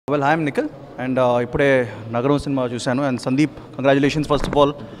Well, I am Nikhil, and ఇప్పుడే నగరం cinema చూశాను. And Sandeep, congratulations first of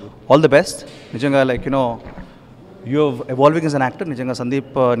all the best. నిజంగా like you evolving as an actor. నిజంగా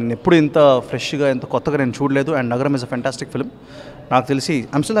సందీప్ నేను ఎప్పుడు ఇంత ఫ్రెష్గా ఇంత కొత్తగా నేను చూడలేదు. అండ్ నగరం ఇస్ అ ఫెంటాస్టిక్ ఫిల్మ్. నాకు తెలిసి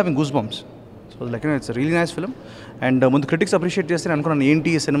I'm still having goose bumps. So like it's really nice film. And ముందు క్రిటిక్స్ అప్రిషియేట్ చేస్తే నేను అనుకున్నాను ఏంటి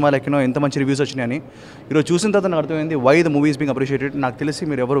ఈ సినిమా లైక్ ఎంత మంచి రివ్యూస్ వచ్చినాయని. ఈరోజు చూసిన తర్వాత నాకు అర్థమైంది why the movies being appreciated. నాకు తెలిసి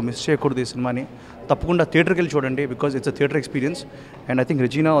మీరు ఎవరు మిస్ చేయకూడదు ఈ సినిమాని. తప్పకుండా థియేటర్కి వెళ్ళి చూడండి, because it's a theatre experience. And I think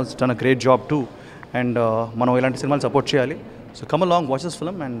Regina was done a great job two. And మనం ఇలాంటి సినిమాలు సపోర్ట్ చేయాలి. So come along, watch this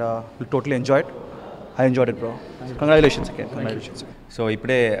film and will totally enjoy it. I enjoyed it bro. Congratulations again. Congratulations. So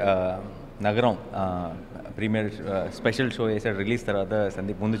ఇప్పుడే నగరం premier special show చేసాడు. Release తర్వాత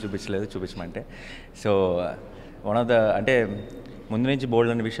సందీప్ ముందు చూపించమంటే. So one of the అంటే ముందు నుంచి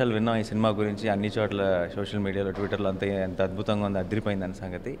బోల్డ్ అనే విషయాలు విన్నాం ఈ సినిమా గురించి. అన్ని చోట్ల సోషల్ మీడియాలో, ట్విట్టర్లో అంత ఎంత అద్భుతంగా ఉంది, అదిరిపోయింది అన్న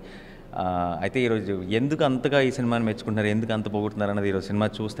సంగతి. అయితే ఈరోజు ఎందుకు అంతగా ఈ సినిమాని మెచ్చుకుంటున్నారు, ఎందుకు అంత పోగొట్టున్నారు అన్నది ఈరోజు సినిమా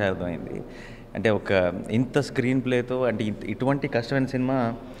చూస్తే అర్థమైంది. అంటే ఒక ఇంత స్క్రీన్ ప్లేతో అంటే ఇటువంటి కష్టమైన సినిమా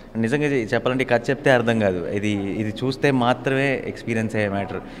నిజంగా చెప్పాలంటే కథ చెప్తే అర్థం కాదు. ఇది చూస్తే మాత్రమే ఎక్స్పీరియన్స్ అయ్యే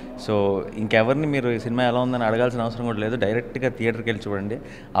మ్యాటర్. సో ఇంకెవరిని మీరు ఈ సినిమా ఎలా ఉందని అడగాల్సిన అవసరం కూడా లేదు. డైరెక్ట్గా థియేటర్కి వెళ్ళి చూడండి,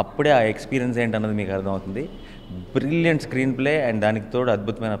 అప్పుడే ఆ ఎక్స్పీరియన్స్ ఏంటన్నది మీకు అర్థమవుతుంది. బ్రిలియంట్ స్క్రీన్ ప్లే అండ్ దానికి తోడు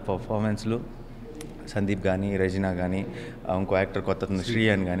అద్భుతమైన పర్ఫార్మెన్స్లు. సందీప్ కానీ, రెజినా కానీ, ఇంకో యాక్టర్ కొత్త శ్రీ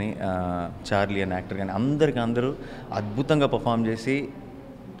అని కానీ, చార్లీ అని యాక్టర్ కానీ, అందరూ అద్భుతంగా పర్ఫామ్ చేసి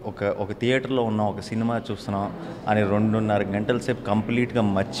ఒక థియేటర్లో ఉన్న ఒక సినిమా చూస్తున్నాం అని 2.5 గంటల సేపు కంప్లీట్గా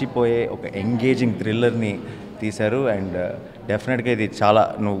మర్చిపోయే ఒక ఎంగేజింగ్ థ్రిల్లర్ని తీశారు. అండ్ డెఫినెట్గా ఇది చాలా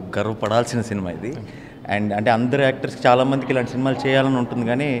నువ్వు గర్వపడాల్సిన సినిమా ఇది. అండ్ అంటే అందరు యాక్టర్స్కి చాలామందికి ఇలాంటి సినిమాలు చేయాలని ఉంటుంది,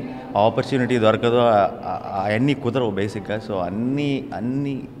 కానీ ఆపర్చునిటీ దొరకదు, అవన్నీ కుదరవు బేసిక్గా. సో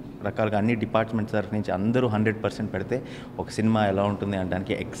అన్ని రకాలుగా అన్ని డిపార్ట్మెంట్స్ తరఫు నుంచి అందరూ 100% పెడితే ఒక సినిమా ఎలా ఉంటుంది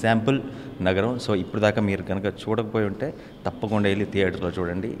అనడానికి ఎగ్జాంపుల్ నగరం. సో ఇప్పుడు దాకా మీరు కనుక చూడకపోయి ఉంటే తప్పకుండా వెళ్ళి థియేటర్లో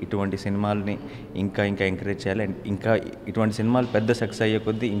చూడండి. ఇటువంటి సినిమాలని ఇంకా ఎంకరేజ్ చేయాలి. అండ్ ఇంకా ఇటువంటి సినిమాలు పెద్ద సక్సెస్ అయ్యే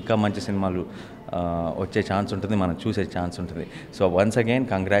కొద్దీ ఇంకా మంచి సినిమాలు వచ్చే ఛాన్స్ ఉంటుంది, మనం చూసే ఛాన్స్ ఉంటుంది. So once again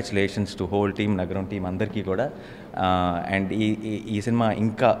congratulations to whole team, నగరం టీం అందరికీ కూడా. అండ్ ఈ సినిమా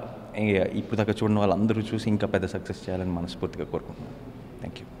ఇంకా ఇప్పుడు దాకా చూడని వాళ్ళందరూ చూసి ఇంకా పెద్ద సక్సెస్ చేయాలని మనస్ఫూర్తిగా కోరుకుంటున్నాను.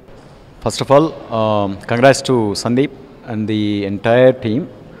 Thank you. First of all, congrats to Sandeep and the entire team.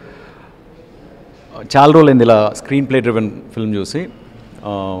 చాలా రోజులు అయింది ఇలా స్క్రీన్ ప్లే డ్రివెన్ ఫిల్మ్ చూసి,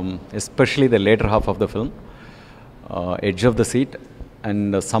 especially the later half of the film, edge of the seat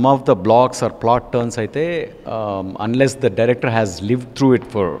and some of the blocks are plot turns అయితే unless the director has lived through it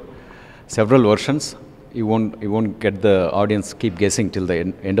for several versions, you won't get the audience keep guessing till the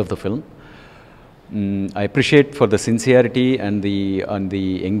end of the film. I appreciate for the sincerity and the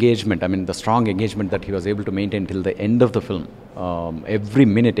engagement. I mean, the strong engagement that he was able to maintain till the end of the film. Every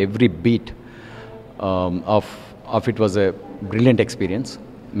minute, every beat of it was a brilliant experience,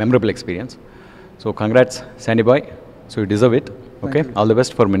 memorable experience. So, congrats, Sandy boy. So you deserve it. Okay, all the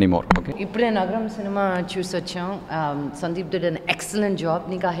best for many more. Okay. ఇప్పుడే నగరం cinema చూసి వచ్చాం. Sandeep did an excellent job.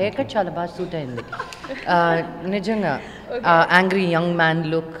 నీకు ఆ hair cut చాలా బాగా suit అయింది నిజంగా. Angry young man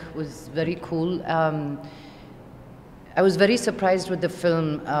look was very cool. I was very surprised with the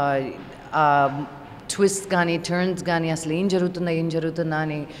film. Twist కానీ టర్న్స్ కానీ అసలు ఏం జరుగుతుందా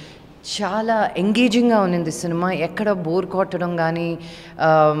అని చాలా ఎంగేజింగ్గా ఉన్నింది సినిమా. ఎక్కడ బోర్ కొట్టడం కానీ,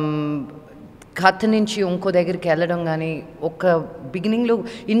 కథ నుంచి ఇంకో దగ్గరికి వెళ్ళడం కానీ, ఒక బిగినింగ్లో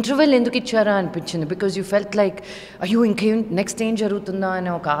ఇంటర్వెల్ ఎందుకు ఇచ్చారా అనిపించింది. బికాజ్ యూ ఫెల్ట్ లైక్ అయ్యో ఇంకేం నెక్స్ట్ ఏం జరుగుతుందా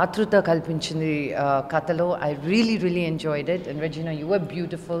అనే ఒక ఆతృత కల్పించింది కథలో. I really enjoyed it. And Regina, you are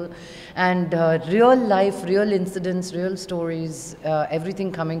beautiful. And real life, real incidents, real stories,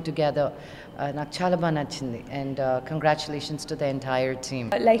 everything coming together నాకు చాలా బాగా నచ్చింది. And congratulations to the entire team.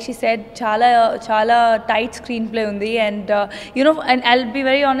 Like she said, చాలా టైట్ స్క్రీన్ ప్లే ఉంది. And and I'll be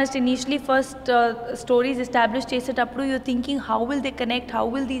very honest, initially first stories establish చేసేటప్పుడు you're thinking how will they connect, how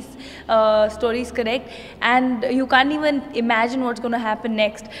will these stories connect, and you can't even imagine watts gonna happen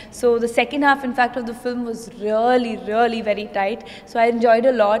next. So the second half in fact of the film was really very tight. So I enjoyed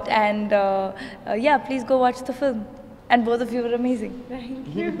a lot. And please go watch the film. And both of you were amazing. Thank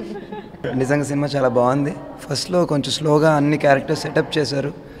you. నిజంగా cinema చాలా బాగుంది. ఫస్ట్లో కొంచెం స్లోగా అన్ని characters setup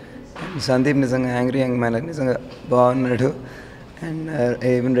చేశారు. సందీప్ నిజంగా angry young man నిజంగా బాగున్నాడు. And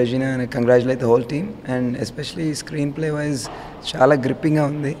even Regina, congratulate the whole team. And especially screen play wise చాలా గ్రిప్పింగ్గా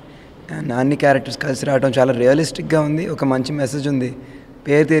ఉంది. అండ్ అన్ని క్యారెక్టర్స్ కలిసి రావడం చాలా రియలిస్టిక్గా ఉంది. ఒక మంచి మెసేజ్ ఉంది.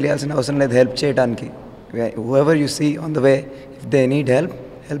 పేరు తెలియాల్సిన అవసరం లేదు హెల్ప్ చేయడానికి. Whoever you see on the way, if they need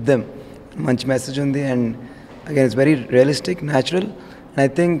help them. మంచి మెసేజ్ ఉంది. And again, it's very realistic, natural, and I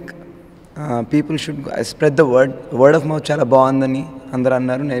think people should spread the word of mouth chala baagundani అందరూ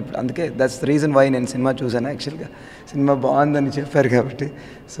అన్నారు. నేను ఇప్పుడు అందుకే that's the reason why నేను cinema చూశాను. యాక్చువల్గా సినిమా బాగుందని చెప్పారు కాబట్టి.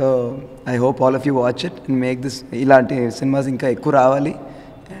 So I hope all of you watch it and make this, ఇలాంటి సినిమాస్ ఇంకా ఎక్కువ రావాలి.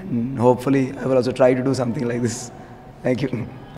 And hopefully I will also try to do something like this. Thank you.